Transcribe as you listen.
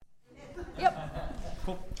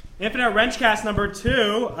Infinite Wrenchcast number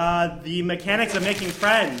 2, the mechanics of making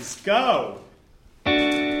friends. Go!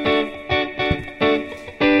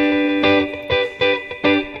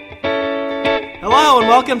 Hello and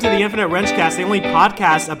welcome to the Infinite Wrenchcast, the only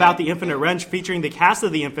podcast about the Infinite Wrench featuring the cast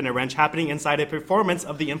of the Infinite Wrench happening inside a performance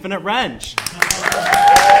of the Infinite Wrench.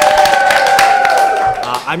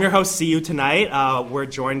 I'm your host, See You Tonight. We're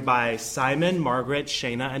joined by Simon, Margaret,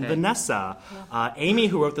 Shayna, and Vanessa. Amy,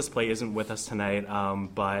 who wrote this play, isn't with us tonight,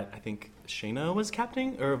 but I think Shayna was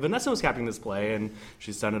Vanessa was captaining this play, and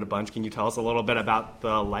she's done it a bunch. Can you tell us a little bit about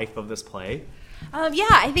the life of this play?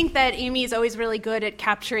 I think that Amy is always really good at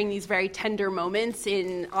capturing these very tender moments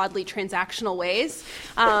in oddly transactional ways,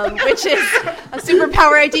 which is a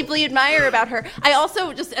superpower I deeply admire about her. I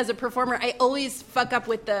also, just as a performer, I always fuck up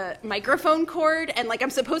with the microphone cord, and I'm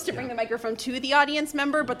supposed to bring the microphone to the audience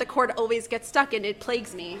member, but the cord always gets stuck, and it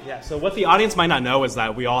plagues me. Yeah, so what the audience might not know is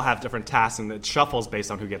that we all have different tasks, and it shuffles based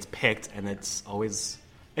on who gets picked, and it's always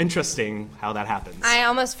interesting how that happens. I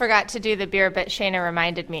almost forgot to do the beer, but Shayna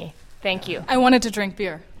reminded me. Thank you. I wanted to drink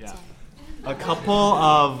beer. Yeah. A couple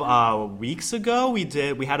of weeks ago, we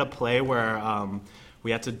had a play where we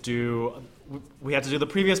had to do the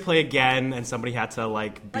previous play again, and somebody had to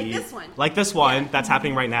be like this one that's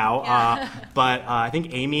happening right now. Yeah. But I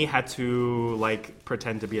think Amy had to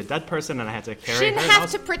pretend to be a dead person, and I had to carry her. She didn't have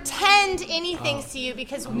to pretend anything to you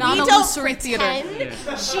because we Not don't pretend.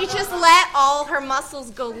 Yeah. She just let all her muscles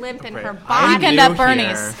go limp in her body. Weekend at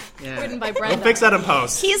Bernie's, written by Brenda. We'll fix that in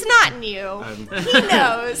post. He's not new. He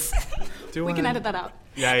knows. We can edit that out.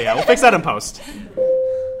 Yeah, we'll fix that in post.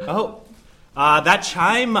 Oh. That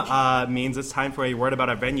chime means it's time for a word about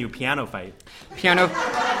our venue, Piano Fight.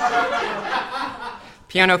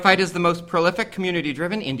 Piano Fight is the most prolific,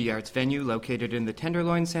 community-driven indie arts venue located in the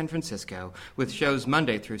Tenderloin, San Francisco, with shows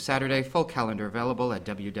Monday through Saturday, full calendar available at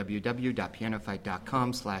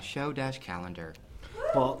www.pianofight.com/show-calendar.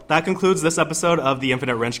 Well, that concludes this episode of the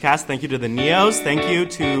Infinite Wrenchcast. Thank you to the Neos, thank you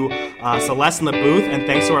to Celeste in the booth, and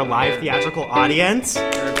thanks to our live theatrical audience.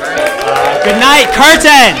 Good night,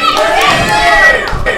 curtain!